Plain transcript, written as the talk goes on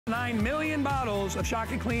9 million bottles of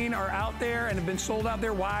Shock and Clean are out there and have been sold out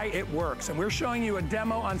there. Why? It works. And we're showing you a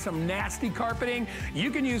demo on some nasty carpeting.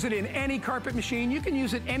 You can use it in any carpet machine. You can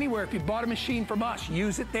use it anywhere. If you bought a machine from us,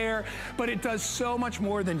 use it there. But it does so much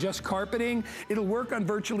more than just carpeting. It'll work on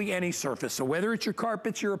virtually any surface. So whether it's your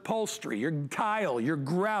carpets, your upholstery, your tile, your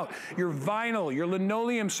grout, your vinyl, your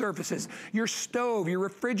linoleum surfaces, your stove, your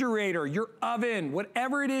refrigerator, your oven,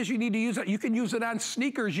 whatever it is you need to use it. You can use it on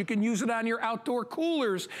sneakers. You can use it on your outdoor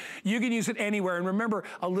coolers. You can use it anywhere. And remember,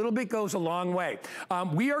 a little bit goes a long way.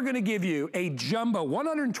 We are gonna give you a jumbo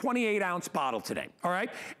 128 ounce bottle today, all right?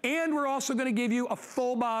 And we're also gonna give you a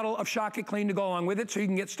full bottle of Shock It Clean to go along with it, so you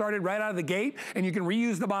can get started right out of the gate and you can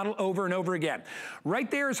reuse the bottle over and over again. Right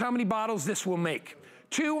there is how many bottles this will make.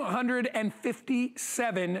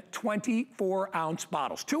 257 24 ounce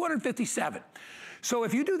bottles, 257. So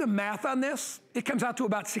if you do the math on this, it comes out to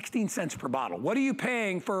about 16 cents per bottle. What are you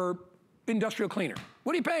paying for industrial cleaner?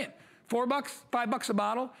 What are you paying? $4, $5 a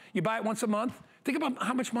bottle? You buy it once a month? Think about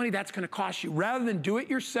how much money that's gonna cost you. Rather than do it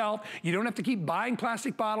yourself, you don't have to keep buying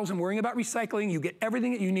plastic bottles and worrying about recycling. You get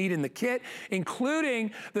everything that you need in the kit,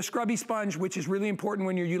 including the scrubby sponge, which is really important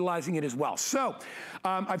when you're utilizing it as well. So,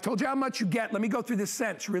 I've told you how much you get. Let me go through the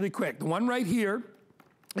scents really quick. The one right here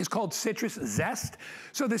is called Citrus Zest.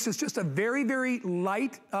 So this is just a very, very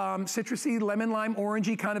light, citrusy, lemon, lime,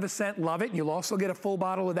 orangey kind of a scent. Love it. You'll also get a full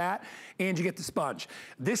bottle of that, and you get the sponge.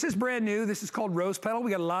 This is brand new. This is called Rose Petal.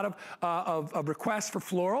 We got a lot of requests for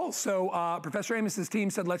floral. So Professor Amos's team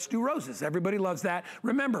said, let's do roses. Everybody loves that.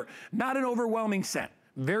 Remember, not an overwhelming scent.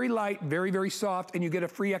 Very light, very, very soft, and you get a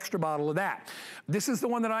free extra bottle of that. This is the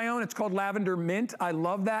one that I own. It's called Lavender Mint. I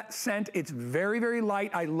love that scent. It's very, very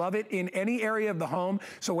light. I love it in any area of the home.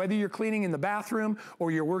 So whether you're cleaning in the bathroom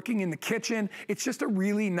or you're working in the kitchen, it's just a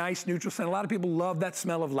really nice neutral scent. A lot of people love that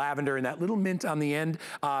smell of lavender, and that little mint on the end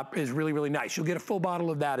is really, really nice. You'll get a full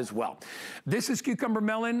bottle of that as well. This is Cucumber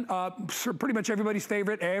Melon, pretty much everybody's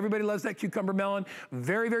favorite. Everybody loves that Cucumber Melon.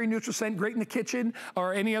 Very, very neutral scent, great in the kitchen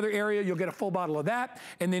or any other area. You'll get a full bottle of that.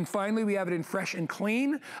 And then finally, we have it in Fresh and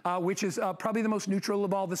Clean, which is probably the most neutral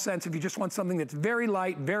of all the scents. If you just want something that's very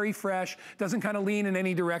light, very fresh, doesn't kind of lean in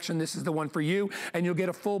any direction, this is the one for you, and you'll get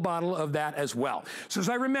a full bottle of that as well. So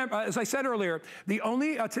as I said earlier, the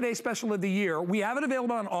only Today Special of the year, we have it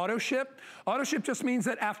available on auto ship. Auto ship just means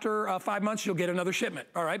that after 5 months, you'll get another shipment,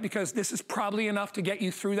 all right? Because this is probably enough to get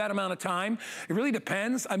you through that amount of time. It really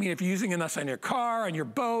depends. I mean, if you're using this on your car, on your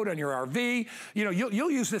boat, on your RV, you know, you'll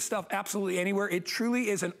use this stuff absolutely anywhere. It truly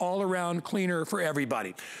is an all-around cleaner for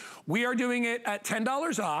everybody. We are doing it at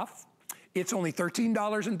 $10 off. It's only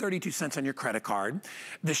 $13.32 on your credit card.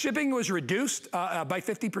 The shipping was reduced by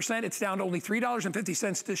 50%. It's down to only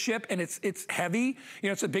 $3.50 to ship, and it's heavy. You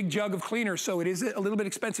know, it's a big jug of cleaner, so it is a little bit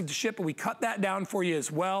expensive to ship, but we cut that down for you as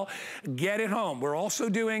well. Get it home. We're also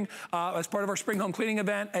doing, as part of our spring home cleaning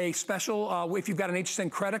event, a special, if you've got an HSN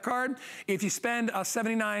credit card, if you spend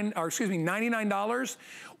 $99,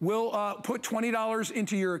 we'll put $20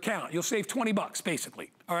 into your account. You'll save 20 bucks,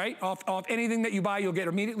 basically. All right, off anything that you buy, you'll get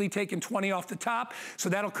immediately taken 20 off the top. So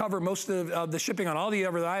that'll cover most of the shipping on all the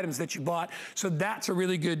other items that you bought. So that's a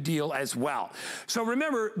really good deal as well. So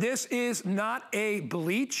remember, this is not a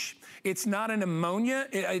bleach. It's not an ammonia.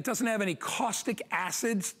 It doesn't have any caustic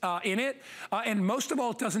acids in it. And most of all,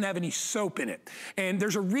 it doesn't have any soap in it. And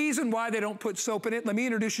there's a reason why they don't put soap in it. Let me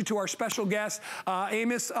introduce you to our special guest,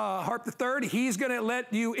 Amos Harp III. He's gonna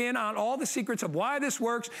let you in on all the secrets of why this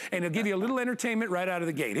works, and he'll give you a little entertainment right out of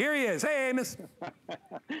the gate. Here he is. Hey, Amos.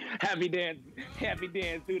 Happy dance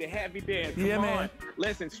through the happy dance. Yeah, man.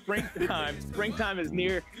 Listen, springtime is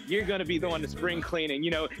near. You're gonna be doing the spring cleaning. You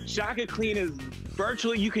know, Shock It Clean is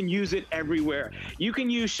virtually, you can use it everywhere. You can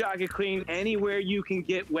use Shock It Clean anywhere you can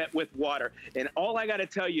get wet with water. And all I gotta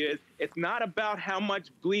tell you is, it's not about how much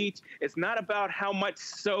bleach, it's not about how much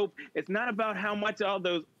soap, it's not about how much all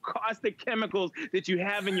those caustic chemicals that you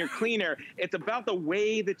have in your cleaner. It's about the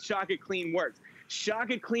way that Shock It Clean works.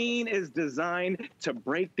 Shock It Clean is designed to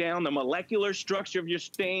break down the molecular structure of your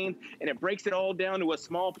stains, and it breaks it all down to a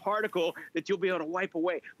small particle that you'll be able to wipe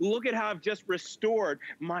away. Look at how I've just restored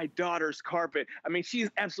my daughter's carpet. I mean, she's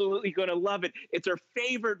absolutely gonna love it. It's her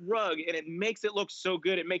favorite rug, and it makes it look so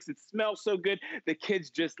good. It makes it smell so good. The kids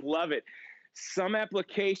just love it. Some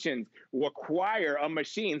applications require a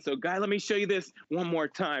machine. So guys, let me show you this one more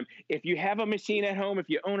time. If you have a machine at home, if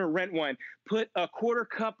you own or rent one, put a quarter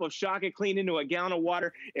cup of Shock It Clean into a gallon of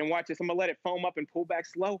water and watch this. I'm gonna let it foam up and pull back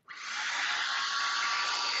slow.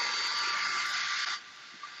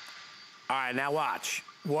 All right, now watch.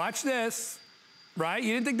 Watch this, right?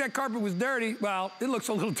 You didn't think that carpet was dirty. Well, it looks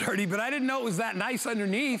a little dirty, but I didn't know it was that nice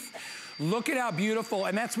underneath. Look at how beautiful,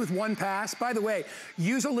 and that's with one pass. By the way,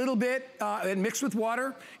 use a little bit and mix with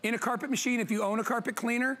water in a carpet machine if you own a carpet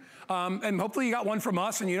cleaner. And hopefully you got one from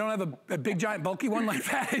us and you don't have a big, giant, bulky one like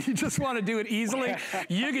that. You just want to do it easily.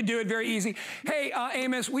 You can do it very easy. Hey,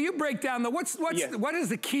 Amos, will you break down what is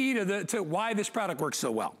the key to why this product works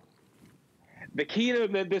so well? The key to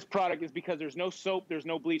this product is because there's no soap, there's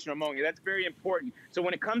no bleach, no ammonia. That's very important. So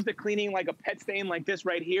when it comes to cleaning like a pet stain like this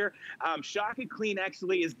right here, Shock and Clean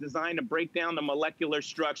actually is designed to break down the molecular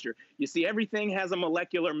structure. You see, everything has a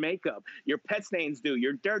molecular makeup. Your pet stains do,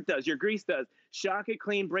 your dirt does, your grease does. Shock and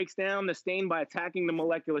Clean breaks down the stain by attacking the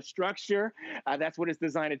molecular structure. That's what it's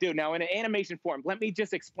designed to do. Now, in an animation form, let me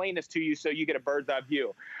just explain this to you so you get a bird's eye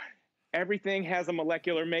view. Everything has a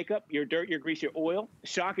molecular makeup, your dirt, your grease, your oil.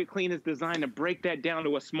 Shock and Clean is designed to break that down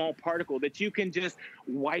to a small particle that you can just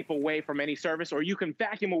wipe away from any surface, or you can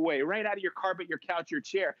vacuum away right out of your carpet, your couch, your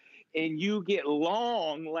chair, and you get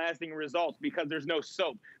long-lasting results because there's no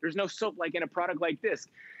soap. There's no soap like in a product like this.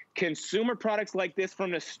 Consumer products like this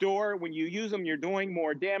from the store, when you use them, you're doing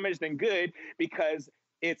more damage than good because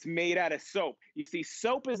it's made out of soap. You see,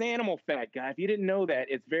 soap is animal fat, guy. If you didn't know that,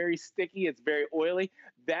 it's very sticky, it's very oily.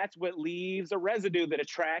 That's what leaves a residue that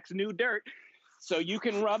attracts new dirt. So you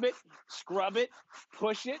can rub it, scrub it,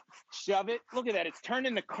 push it, shove it. Look at that. It's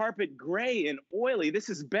turning the carpet gray and oily. This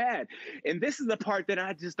is bad. And this is the part that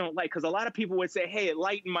I just don't like, because a lot of people would say, hey, it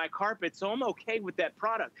lightened my carpet, so I'm okay with that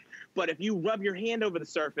product. But if you rub your hand over the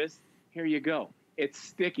surface, here you go. It's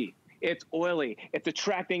sticky. It's oily. It's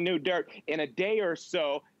attracting new dirt. In a day or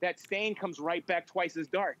so, that stain comes right back twice as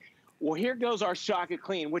dark. Well, here goes our Shock and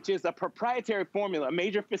Clean, which is a proprietary formula.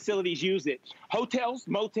 Major facilities use it. Hotels,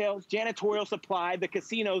 motels, janitorial supply, the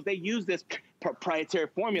casinos, they use this proprietary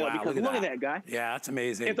formula. Wow, because look at that, guy. Yeah, that's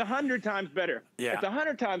amazing. It's 100 times better. Yeah. It's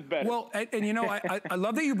 100 times better. Well, and you know, I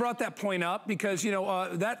love that you brought that point up, because, you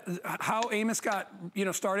know, that how Amos got, you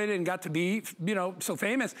know, started and got to be, you know, so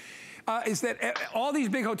famous. Is that all these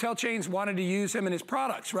big hotel chains wanted to use him and his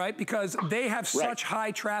products, right? Because they have such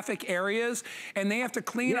high traffic areas and they have to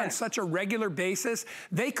clean on such a regular basis.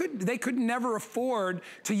 They could never afford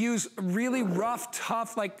to use really rough,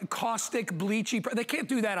 tough, like caustic, bleachy. They can't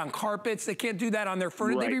do that on carpets. They can't do that on their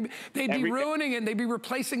furniture. They'd be ruining it. And they'd be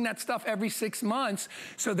replacing that stuff every 6 months.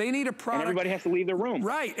 So they need a product. And everybody has to leave their room.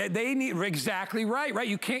 Right. They need exactly right.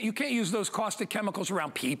 You can't use those caustic chemicals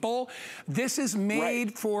around people. This is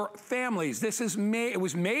made for families. This is made. It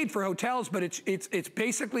was made for hotels, but it's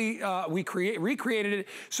basically we recreated it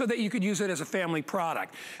so that you could use it as a family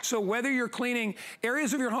product. So whether you're cleaning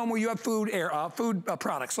areas of your home where you have food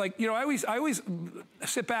products, like, you know, I always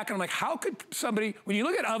sit back and I'm like, how could somebody, when you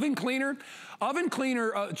look at oven cleaner,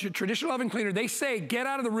 traditional oven cleaner, they say get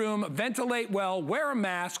out of the room, ventilate well, wear a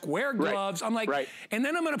mask, wear gloves. I'm like, and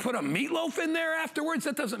then I'm going to put a meatloaf in there afterwards?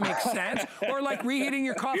 That doesn't make sense. Or like reheating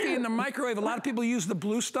your coffee in the microwave. A lot of people use the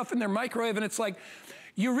blue stuff in their microwave, and it's like,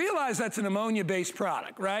 you realize that's an ammonia-based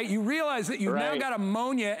product, right? You realize that you've now got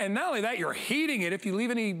ammonia, and not only that, you're heating it if you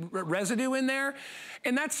leave any residue in there.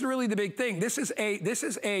 And that's really the big thing. This is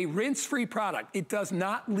a rinse-free product. It does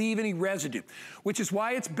not leave any residue, which is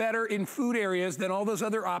why it's better in food areas than all those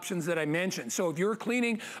other options that I mentioned. So if you're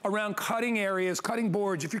cleaning around cutting areas, cutting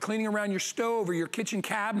boards, if you're cleaning around your stove or your kitchen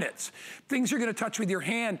cabinets, things you're gonna touch with your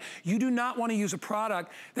hand, you do not wanna use a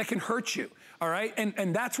product that can hurt you. All right,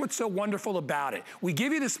 and that's what's so wonderful about it. We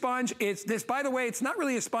give you the sponge. By the way, it's not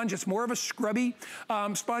really a sponge. It's more of a scrubby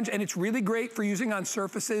sponge, and it's really great for using on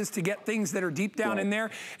surfaces to get things that are deep down in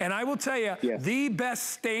there. And I will tell you, the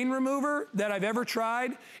best stain remover that I've ever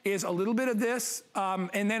tried is a little bit of this,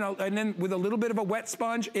 and then with a little bit of a wet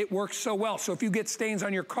sponge, it works so well. So if you get stains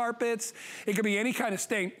on your carpets, it could be any kind of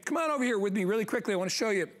stain. Come on over here with me really quickly. I want to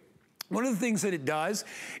show you. One of the things that it does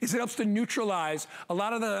is it helps to neutralize a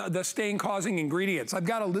lot of the stain-causing ingredients. I've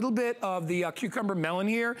got a little bit of the cucumber melon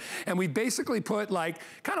here, and we basically put like,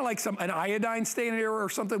 kind of like an iodine stain here or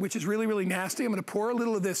something, which is really, really nasty. I'm gonna pour a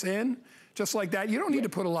little of this in, just like that. You don't need to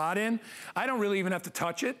put a lot in. I don't really even have to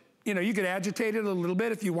touch it. You know, you could agitate it a little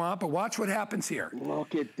bit if you want, but watch what happens here.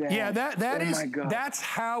 Look at that. Yeah, that's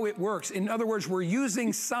how it works. In other words, we're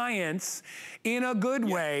using science in a good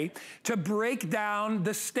way to break down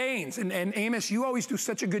the stains. And Amos, you always do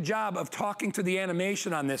such a good job of talking to the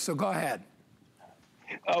animation on this, so go ahead.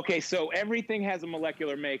 Okay, so everything has a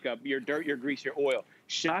molecular makeup, your dirt, your grease, your oil.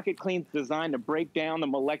 Shock It Clean's designed to break down the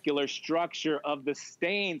molecular structure of the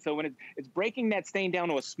stain. So when it's breaking that stain down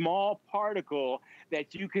to a small particle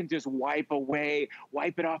that you can just wipe away,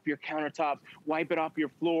 wipe it off your countertops, wipe it off your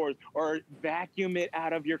floors, or vacuum it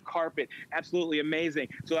out of your carpet. Absolutely amazing.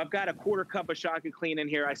 So I've got a 1/4 cup of Shock It Clean in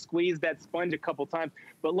here. I squeezed that sponge a couple times,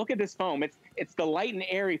 but look at this foam. It's the light and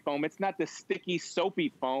airy foam. It's not the sticky,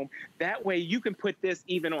 soapy foam. That way you can put this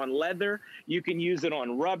even on leather. You can use it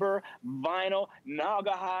on rubber, vinyl,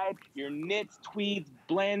 naugahyde, your knits, tweeds,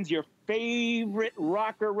 blends, your favorite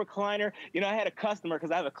rocker recliner. You know, I had a customer,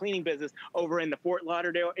 because I have a cleaning business over in the Fort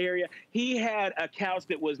Lauderdale area. He had a couch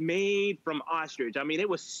that was made from ostrich. I mean, it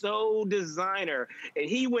was so designer, and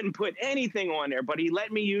he wouldn't put anything on there, but he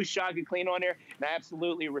let me use Shock It Clean on there, and I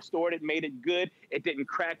absolutely restored it, made it good. It didn't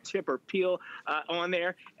crack, chip, or peel on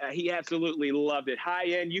there. He absolutely loved it.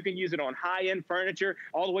 High-end, you can use it on high-end furniture,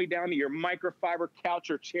 all the way down to your microfiber couch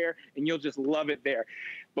or chair, and you'll just love it there.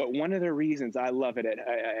 But one of the reasons I love it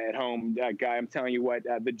at home, Guy, I'm telling you what,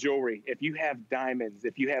 the jewelry, if you have diamonds,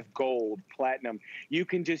 if you have gold, platinum, you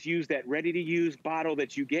can just use that ready-to-use bottle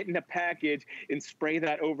that you get in a package and spray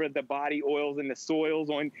that over the body oils and the soils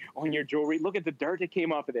on your jewelry. Look at the dirt that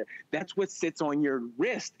came off of there. That's what sits on your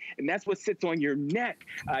wrist, and that's what sits on your neck.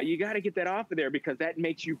 You got to get that off of there, because that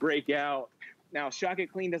makes you break out. Now, Shock It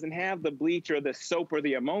Clean doesn't have the bleach or the soap or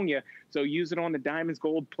the ammonia, so use it on the diamonds,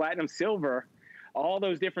 gold, platinum, silver, all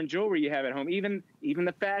those different jewelry you have at home, even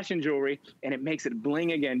the fashion jewelry, and it makes it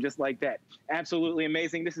bling again, just like that. Absolutely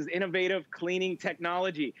amazing. This is innovative cleaning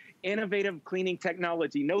technology. Innovative cleaning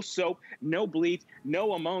technology. No soap, no bleach,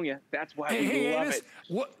 no ammonia. That's why we love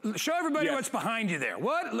it. Show everybody what's behind you there.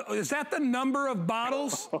 What is that? The number of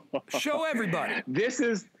bottles? Show everybody.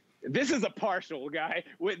 This is a partial, Guy.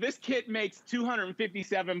 This kit makes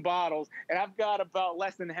 257 bottles, and I've got about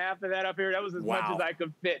less than half of that up here. That was as much as I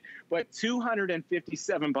could fit. But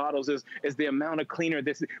 257 bottles is the amount of cleaner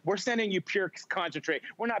this is. We're sending you pure concentrate.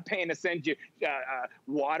 We're not paying to send you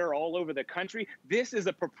water all over the country. This is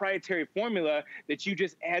a proprietary formula that you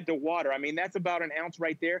just add to water. I mean, that's about an ounce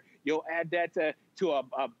right there. You'll add that to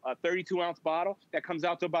a 32-ounce bottle. That comes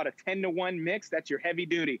out to about a 10-to-1 mix. That's your heavy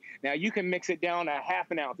duty. Now, you can mix it down to a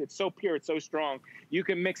half an ounce. It's so pure, it's so strong. You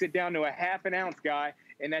can mix it down to a half an ounce, Guy,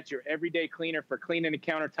 and that's your everyday cleaner for cleaning the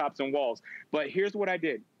countertops and walls. But here's what I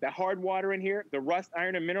did. The hard water in here, the rust,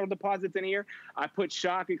 iron, and mineral deposits in here, I put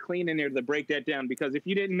Shock It Clean in there to break that down, because if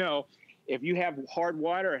you didn't know, if you have hard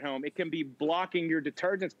water at home, it can be blocking your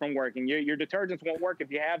detergents from working. Your detergents won't work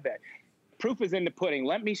if you have that. Proof is in the pudding.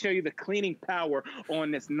 Let me show you the cleaning power on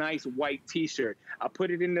this nice white T-shirt. I'll put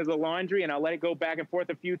it into the laundry, and I'll let it go back and forth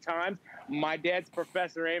a few times. My dad's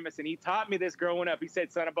Professor Amos, and he taught me this growing up. He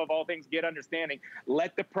said, son, above all things, get understanding.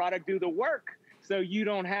 Let the product do the work so you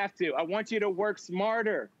don't have to. I want you to work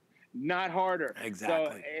smarter, not harder.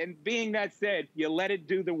 Exactly. So, and being that said, you let it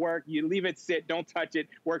do the work, you leave it sit, don't touch it,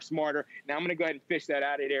 work smarter. Now I'm going to go ahead and fish that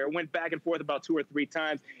out of there. It went back and forth about 2 or 3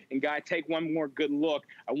 times. And Guy, take one more good look.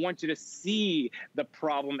 I want you to see the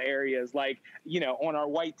problem areas, like, you know, on our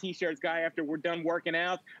white T-shirts, Guy, after we're done working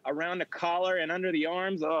out, around the collar and under the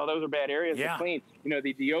arms. Oh, those are bad areas to clean. You know,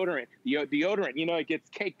 the deodorant, you know, it gets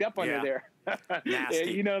caked up under there.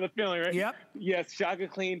 Nasty. You know the feeling, right? Yep. Yes, Shock It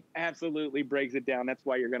Clean absolutely breaks it down. That's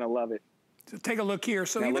why you're going to love it. So take a look here.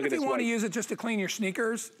 So now even if you want to use it just to clean your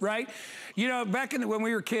sneakers, right? You know, back when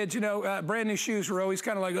we were kids, you know, brand new shoes were always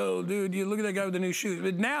kind of like, oh, dude, you look at that guy with the new shoes.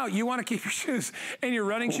 But now you want to keep your shoes and your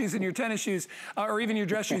running shoes and your tennis shoes or even your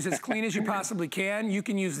dress shoes as clean as you possibly can. You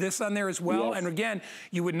can use this on there as well. Yes. And again,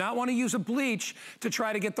 you would not want to use a bleach to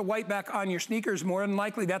try to get the white back on your sneakers. More than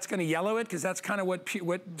likely, that's going to yellow it, because that's kind of what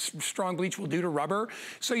strong bleach will do to rubber.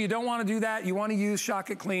 So you don't want to do that. You want to use Shock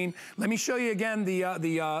It Clean. Let me show you again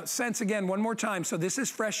the scents again one more time. So this is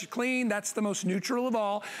Fresh Clean. That's the most neutral of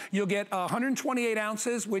all. You'll get 128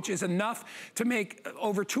 ounces, which is enough to make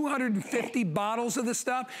over 250 bottles of this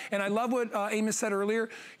stuff. And I love what Amos said earlier.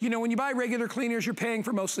 You know, when you buy regular cleaners, you're paying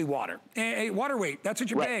for mostly water. Water weight, that's what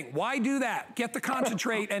you're paying. Why do that? Get the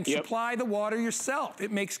concentrate and supply the water yourself.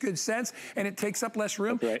 It makes good sense, and it takes up less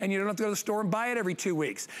room, and you don't have to go to the store and buy it every 2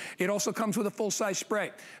 weeks. It also comes with a full-size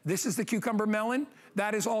spray. This is the Cucumber Melon.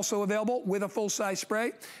 That is also available with a full-size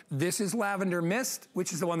spray. This is Lavender Mist,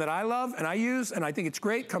 which is the one that I love and I use, and I think it's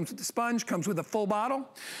great. Comes with the sponge, comes with a full bottle.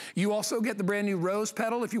 You also get the brand new Rose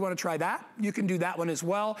Petal if you want to try that. You can do that one as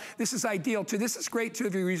well. This is ideal too. This is great too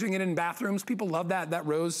if you're using it in bathrooms. People love that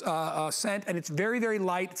rose scent, and it's very, very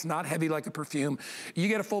light. It's not heavy like a perfume. You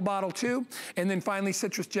get a full bottle too. And then finally,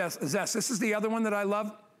 Citrus Zest. This is the other one that I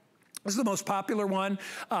love. This is the most popular one.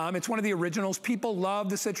 It's one of the originals. People love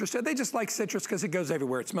the citrus. They just like citrus because it goes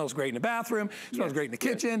everywhere. It smells great in the bathroom. It smells great in the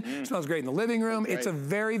kitchen. It smells great in the living room. It's a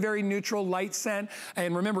very, very neutral, light scent.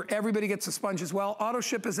 And remember, everybody gets a sponge as well. Auto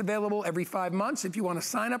ship is available every 5 months. If you want to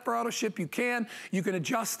sign up for auto ship, you can. You can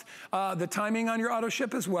adjust the timing on your auto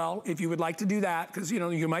ship as well if you would like to do that, because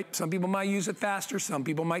some people might use it faster. Some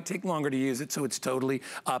people might take longer to use it. So it's totally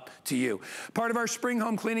up to you. Part of our spring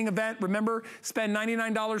home cleaning event. Remember, spend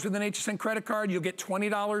 $99 with an HSN credit card, you'll get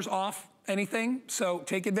 $20 off anything, so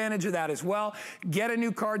take advantage of that as well. Get a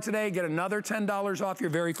new card today, get another $10 off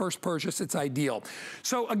your very first purchase. It's ideal.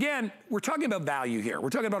 So again, we're talking about value here.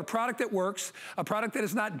 We're talking about a product that works, a product that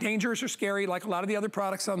is not dangerous or scary like a lot of the other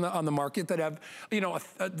products on the market that have, a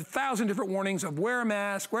 1,000 different warnings of wear a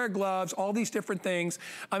mask, wear gloves, all these different things.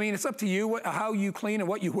 I mean, it's up to you how you clean and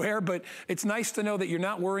what you wear, but it's nice to know that you're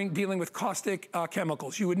not dealing with caustic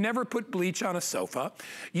chemicals. You would never put bleach on a sofa.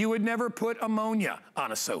 You would never put ammonia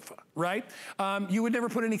on a sofa, right? You would never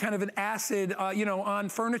put any kind of an acid, on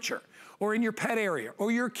furniture or in your pet area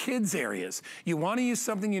or your kids' areas. You want to use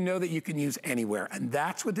something you know that you can use anywhere, and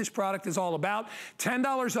that's what this product is all about.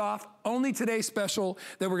 $10 off, only today's special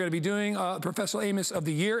that we're going to be doing, Professor Amos of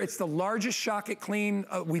the Year. It's the largest Shock It Clean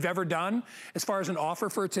we've ever done as far as an offer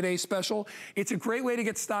for today's special. It's a great way to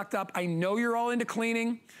get stocked up. I know you're all into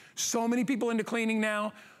cleaning. So many people into cleaning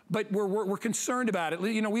now. But we're concerned about it.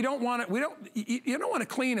 You don't want to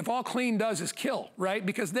clean if all clean does is kill, right?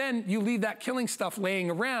 Because then you leave that killing stuff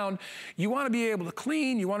laying around. You want to be able to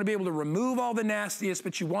clean, you want to be able to remove all the nastiest,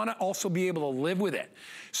 but you want to also be able to live with it.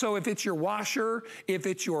 So if it's your washer, if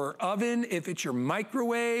it's your oven, if it's your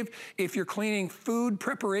microwave, if you're cleaning food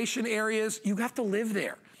preparation areas, you have to live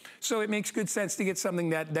there. So it makes good sense to get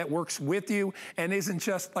something that works with you and isn't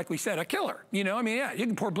just, like we said, a killer. You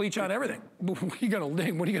can pour bleach on everything. What are you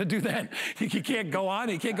gonna do then? You can't go on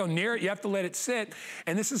it, you can't go near it, you have to let it sit.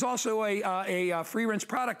 And this is also a free rinse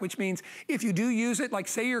product, which means if you do use it, like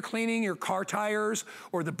say you're cleaning your car tires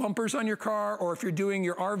or the bumpers on your car, or if you're doing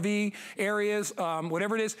your RV areas,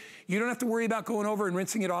 whatever it is, you don't have to worry about going over and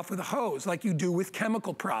rinsing it off with a hose like you do with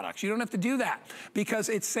chemical products. You don't have to do that because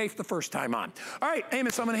it's safe the first time on. All right,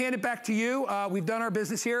 Amos, I'm gonna hand it back to you. We've done our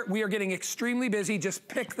business here. We are getting extremely busy. Just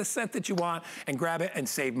pick the scent that you want and grab it and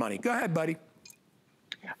save money. Go ahead, buddy.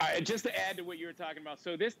 Just to add to what you were talking about,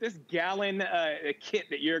 so this gallon kit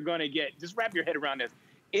that you're going to get, just wrap your head around this.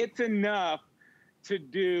 It's enough to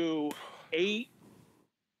do 80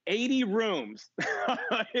 rooms.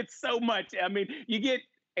 It's so much. I mean, you get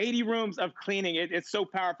 80 rooms of cleaning. It's so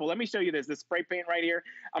powerful. Let me show you this spray paint right here.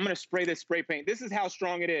 I'm going to spray this spray paint. This is how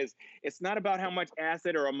strong it is. It's not about how much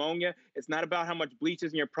acid or ammonia. It's not about how much bleach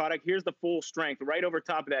is in your product. Here's the full strength right over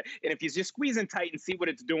top of that. And if you just squeeze in tight and see what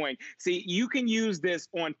it's doing, see, you can use this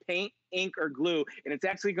on paint, ink, or glue, and it's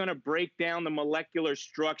actually going to break down the molecular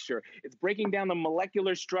structure. It's breaking down the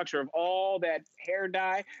molecular structure of all that hair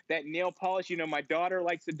dye, that nail polish. My daughter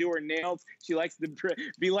likes to do her nails. She likes to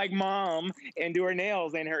be like mom and do her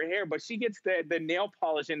nails and her hair, but she gets the nail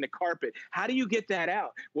polish in the carpet. How do you get that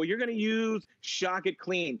out? Well, you're going to use Shock It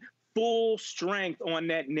Clean. Full strength on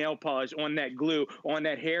that nail polish, on that glue, on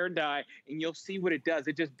that hair dye, and you'll see what it does.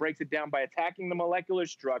 It just breaks it down by attacking the molecular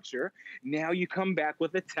structure. Now you come back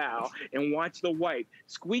with a towel and watch the wipe.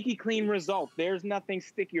 Squeaky clean result. There's nothing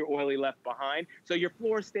sticky or oily left behind, so your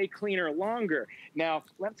floors stay cleaner longer. Now,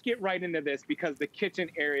 let's get right into this, because the kitchen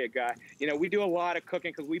area, guy, we do a lot of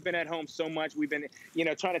cooking because we've been at home so much. We've been,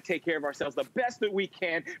 trying to take care of ourselves the best that we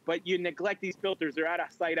can, but you neglect these filters. They're out of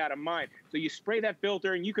sight, out of mind. So you spray that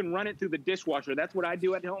filter and you can run it through the dishwasher. That's what I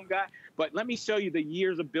do at home, guy. But let me show you the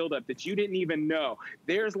years of buildup that you didn't even know.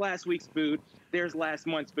 There's last week's food. There's last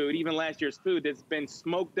month's food, even last year's food that's been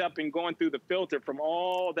smoked up and going through the filter from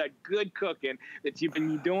all that good cooking that you've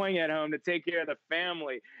been doing at home to take care of the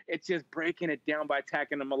family. It's just breaking it down by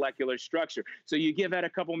attacking the molecular structure. So you give that a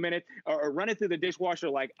couple minutes or run it through the dishwasher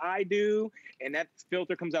like I do, and that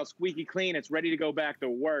filter comes out squeaky clean. It's ready to go back to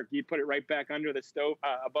work. You put it right back under the stove,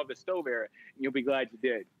 above the stove area, and you'll be glad you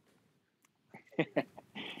did.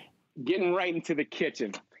 Getting right into the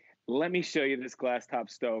kitchen. Let me show you this glass top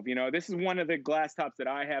stove. This is one of the glass tops that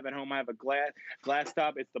I have at home. I have a glass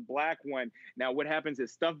top. It's the black one. Now, what happens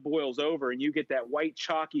is stuff boils over and you get that white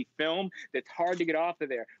chalky film that's hard to get off of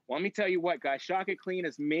there. Well, let me tell you what, guys, Shock It Clean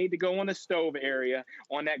is made to go on the stove area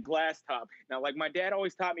on that glass top. Now, like my dad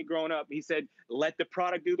always taught me growing up, he said, let the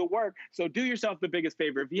product do the work. So do yourself the biggest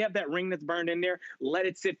favor. If you have that ring that's burned in there, let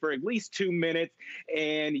it sit for at least 2 minutes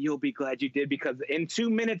and you'll be glad you did, because in 2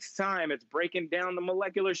 minutes time, it's breaking down the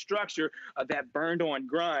molecular structure structure of that burned on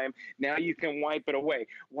grime. Now you can wipe it away.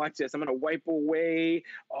 Watch this. I'm going to wipe away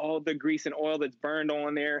all the grease and oil that's burned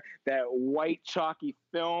on there, that white chalky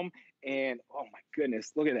film. And oh my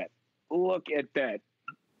goodness, look at that. Look at that.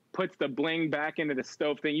 Puts the bling back into the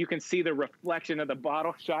stove thing. You can see the reflection of the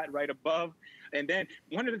bottle shot right above. And then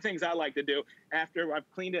one of the things I like to do after I've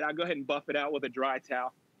cleaned it, I'll go ahead and buff it out with a dry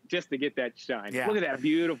towel just to get that shine. Yeah. Look at that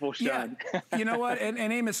beautiful shine. Yeah. You know what? And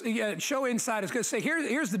Amos, show inside. I was going to say,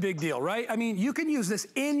 here's the big deal, right? I mean, you can use this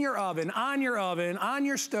in your oven, on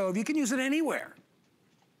your stove. You can use it anywhere.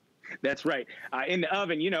 That's right. In the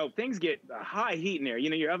oven, you know, things get high heat in there. You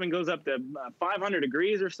know, your oven goes up to 500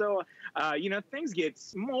 degrees or so. You know, things get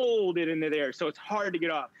molded into there, so it's hard to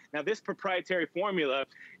get off. Now, this proprietary formula,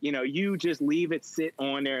 you know, you just leave it sit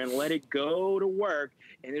on there and let it go to work,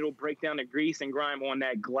 and it'll break down the grease and grime on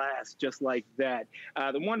that glass just like that.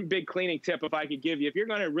 The one big cleaning tip, if I could give you, if you're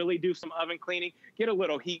going to really do some oven cleaning, get a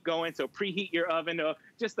little heat going. So preheat your oven to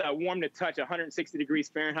just warm to touch, 160 degrees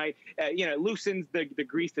Fahrenheit. You know, it loosens the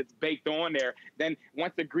grease that's baked on there. Then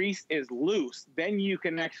once the grease is loose, then you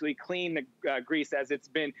can actually clean the grease as it's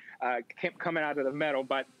been coming out of the metal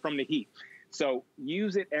from the heat. So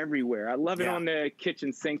use it everywhere. I love it on the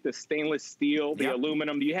kitchen sink, the stainless steel, the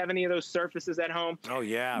aluminum. Do you have any of those surfaces at home? Oh,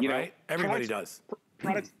 yeah, right? Everybody does.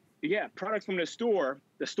 Products from the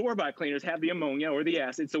store-bought cleaners have the ammonia or the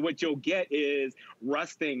acid. So what you'll get is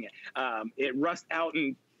rusting. It rusts out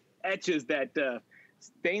and etches that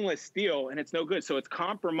stainless steel, and it's no good. So it's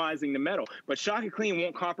compromising the metal. But Shock It Clean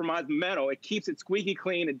won't compromise the metal. It keeps it squeaky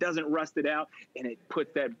clean. It doesn't rust it out, and it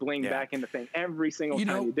puts that bling back in the thing every single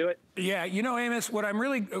time you do it. Yeah, you know, Amos, what I'm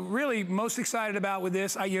really most excited about with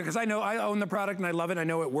this, because I know I own the product and I love it, I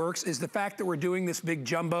know it works, is the fact that we're doing this big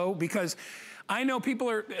jumbo, because I know people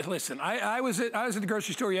are, listen, I was at the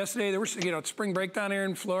grocery store yesterday. There was, you know, it's spring break down here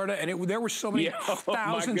in Florida, and there were so many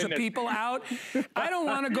thousands of people out. I don't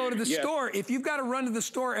want to go to the store. If you've got to run to the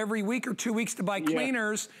store every week or 2 weeks to buy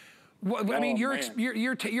cleaners, I mean,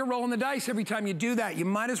 you're rolling the dice every time you do that. You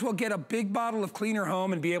might as well get a big bottle of cleaner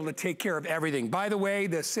home and be able to take care of everything. By the way,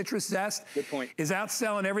 the citrus zest is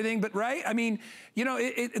outselling everything, but right? I mean, you know,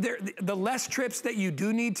 the less trips that you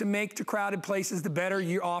do need to make to crowded places, the better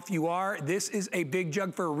off you are. This is a big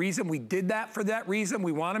jug for a reason. We did that for that reason.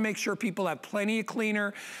 We want to make sure people have plenty of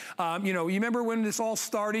cleaner. You know, you remember when this all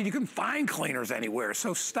started, you can find cleaners anywhere.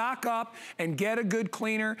 So stock up and get a good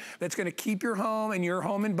cleaner that's going to keep your home and your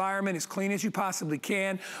home environment as clean as you possibly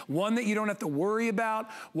can. One that you don't have to worry about.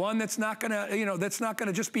 One that's not going to, you know, that's not going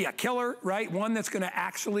to just be a killer, right? One that's going to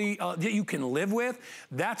actually, that you can live with.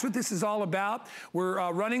 That's what this is all about.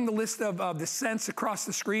 We're running the list of the scents across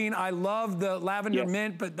the screen. I love the lavender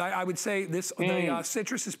mint, but I would say this, the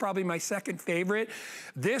citrus is probably my second favorite.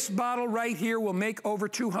 This bottle right here will make over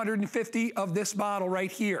 250 of this bottle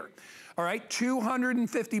right here. All right,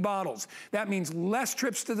 250 bottles. That means less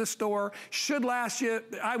trips to the store. Should last you,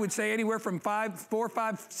 I would say, anywhere from 4,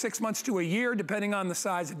 5, 6 months to a year, depending on the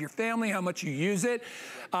size of your family, how much you use it.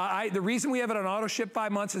 The reason we have it on auto ship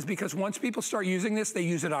 5 months is because once people start using this, they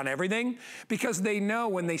use it on everything, because they know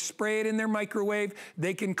when they spray it in their microwave,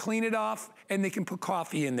 they can clean it off and they can put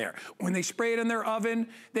coffee in there. When they spray it in their oven,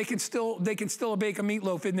 they can still bake a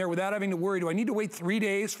meatloaf in there without having to worry, do I need to wait 3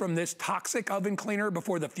 days from this toxic oven cleaner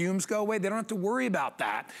before the fumes go away? They don't have to worry about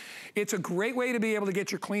that. It's a great way to be able to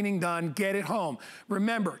get your cleaning done, get it home.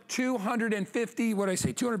 Remember, 250, what did I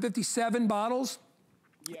say, 257 bottles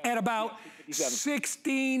at about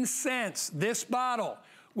 16 cents. This bottle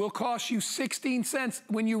will cost you 16 cents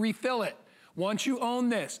when you refill it, once you own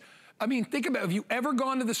this. I mean, think about it. Have you ever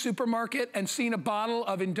gone to the supermarket and seen a bottle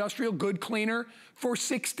of industrial good cleaner for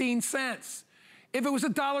 16 cents? If it was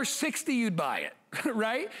 $1.60, you'd buy it,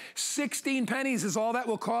 right? 16 pennies is all that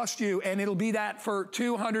will cost you, and it'll be that for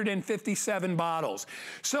 257 bottles.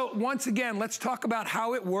 So once again, let's talk about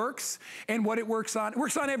how it works and what it works on. It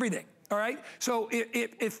works on everything, all right? So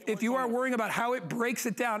if you are worrying about how it breaks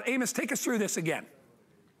it down, Amos, take us through this again.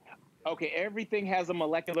 Okay, everything has a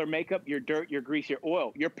molecular makeup. Your dirt, your grease, your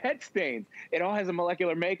oil, your pet stains. It all has a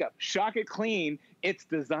molecular makeup. Shock It Clean, it's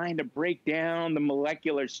designed to break down the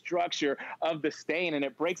molecular structure of the stain, and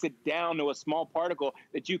it breaks it down to a small particle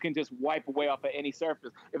that you can just wipe away off of any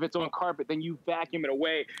surface. If it's on carpet, then you vacuum it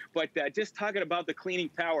away. But just talking about the cleaning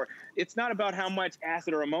power, it's not about how much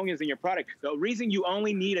acid or ammonia is in your product. The reason you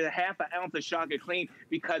only need a ½ ounce of Shock It Clean,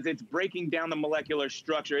 because it's breaking down the molecular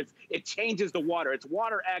structure. It changes the water. It's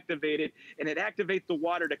water activated, and it activates the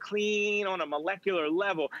water to clean on a molecular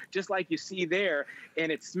level, just like you see there,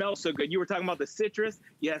 and it smells so good. You were talking about the citrus.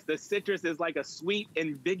 Yes, the citrus is like a sweet,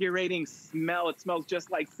 invigorating smell. It smells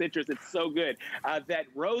just like citrus. It's so good. That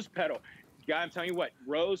rose petal, Guy, I'm telling you what,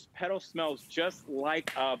 rose petal smells just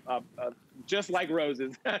like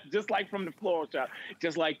roses, just like from the floral shop,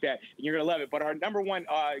 just like that. You're gonna love it. But our number one,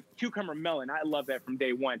 cucumber melon, I love that from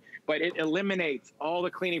day one. But it eliminates all the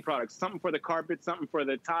cleaning products, something for the carpet, something for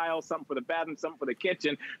the tile, something for the bathroom, something for the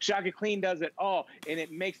kitchen. Shaka Clean does it all, and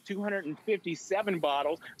it makes 257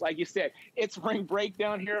 bottles. Like you said, it's spring break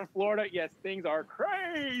down here in Florida. Yes, things are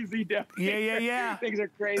crazy down here. Yeah. Things are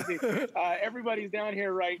crazy. Everybody's down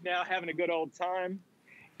here right now having a good old time.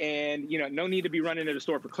 And, you know, no need to be running to the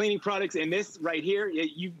store for cleaning products. And this right here,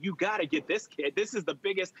 you got to get this kit. This is the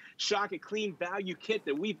biggest Shaka Clean value kit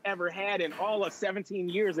that we've ever had in all of 17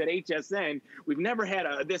 years at HSN. We've never had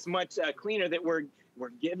this much cleaner that we're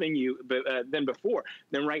giving you than before,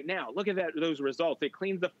 than right now. Look at those results. It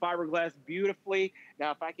cleans the fiberglass beautifully. Now,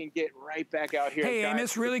 if I can get right back out here. Hey, guys,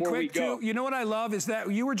 Amos, really quick, too. You know what I love is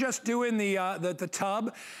that you were just doing the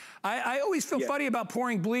tub. I always feel funny about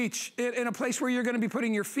pouring bleach in a place where you're going to be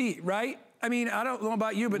putting your feet, right? I mean, I don't know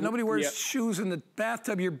about you, but nobody wears shoes in the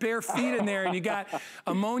bathtub. Your bare feet in there, and you got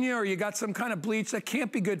ammonia or you got some kind of bleach that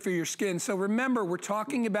can't be good for your skin. So remember, we're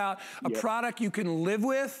talking about a product you can live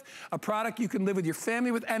with, a product you can live with your family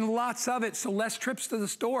with, and lots of it, so less trips to the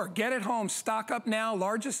store. Get it home, stock up now,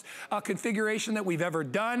 largest configuration that we've ever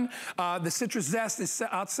done. The Citrus Zest is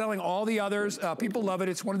outselling all the others. People love it.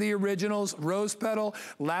 It's one of the originals, rose petal,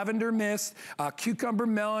 lavender mist, cucumber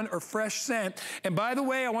melon, or fresh scent. And by the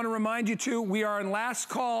way, I want to remind you too, we are in last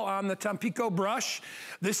call on the Tampico brush.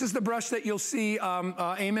 This is the brush that you'll see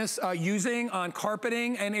Amos using on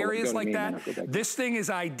carpeting and areas like that. This thing is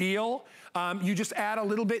ideal. You just add a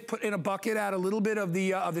little bit, put in a bucket, add a little bit of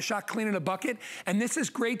the Shaka Clean in a bucket. And this is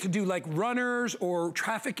great to do like runners or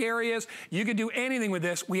traffic areas. You can do anything with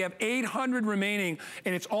this. We have 800 remaining,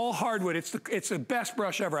 and it's all hardwood. It's the best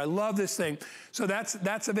brush ever. I love this thing. So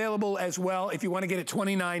that's available as well if you want to get it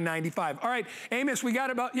 $29.95. All right, Amos, we got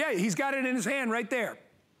about, he's got it in his hand right there.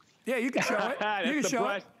 Yeah, you can show it. You can show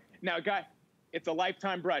it. Now, guy, it's a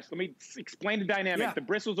lifetime brush. Let me explain the dynamic. Yeah. The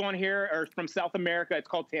bristles on here are from South America. It's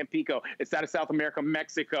called Tampico. It's out of South America,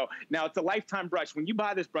 Mexico. Now, it's a lifetime brush. When you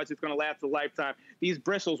buy this brush, it's going to last a lifetime. These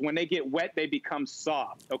bristles, when they get wet, they become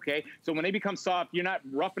soft, okay? So when they become soft, you're not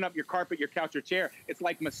roughing up your carpet, your couch, or chair. It's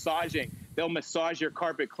like massaging. They'll massage your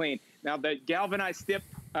carpet clean. Now, the galvanized tip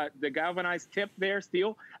there,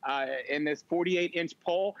 steel, in this 48-inch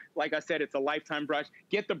pole, like I said, it's a lifetime brush.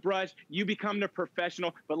 Get the brush. You become the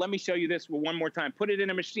professional. But let me show you this one more time. Put it in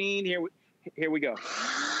a machine. Here we go.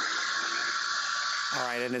 All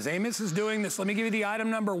right, and as Amos is doing this, let me give you the item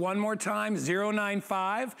number one more time,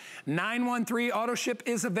 095-913. Auto ship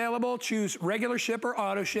is available. Choose regular ship or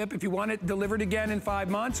auto ship if you want it delivered again in 5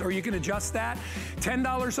 months, or you can adjust that.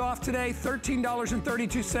 $10 off today,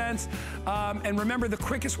 $13.32. And remember, the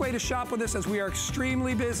quickest way to shop with us, as we are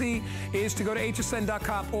extremely busy, is to go to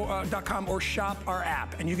hsn.com or shop our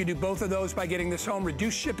app. And you can do both of those by getting this home,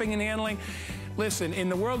 reduce shipping and handling. Listen, in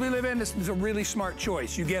the world we live in, this is a really smart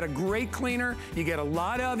choice. You get a great cleaner, you get a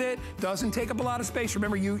lot of it, doesn't take up a lot of space.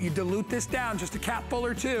 Remember, you dilute this down, just a capful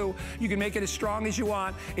or two. You can make it as strong as you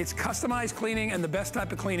want. It's customized cleaning and the best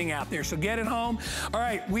type of cleaning out there. So get it home. All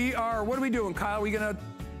right, what are we doing, Kyle?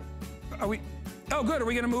 Oh, good, are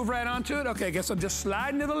we gonna move right onto it? Okay, I guess I'm just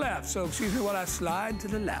sliding to the left. So excuse me while I slide to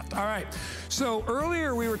the left. All right, so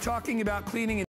earlier we were talking about cleaning